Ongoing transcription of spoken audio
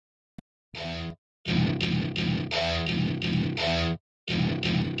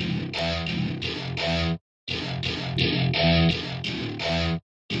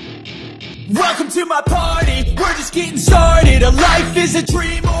Welcome to my party, we're just getting started. A life is a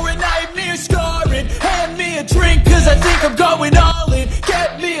dream or a nightmare scarring. Hand me a drink cause I think I'm going all in.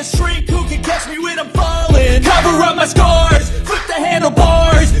 Get me a shrink who can catch me when I'm falling. Cover up my scars, flip the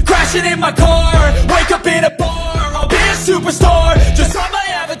handlebars, crashing in my car, wake up in a bar. I'll be a superstar, just on my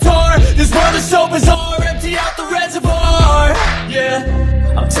avatar. This world is so bizarre, empty out the reservoir. Yeah,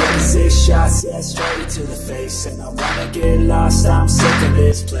 I'm taking 6 shots, yeah, straight to the face. And I wanna get lost, I'm sick of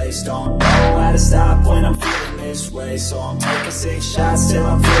this place. Don't know how to stop when I'm feeling this way. So I'm taking 6 shots till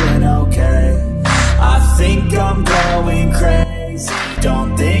I'm feeling okay. I think I'm going crazy,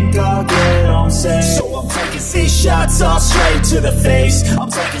 don't think I'll get on safe. So I'm taking 6 shots, all straight to the face. I'm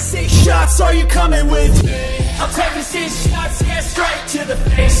taking 6 shots, are you coming with me? I'm taking 6 shots, yeah, straight to the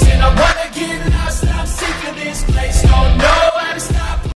face.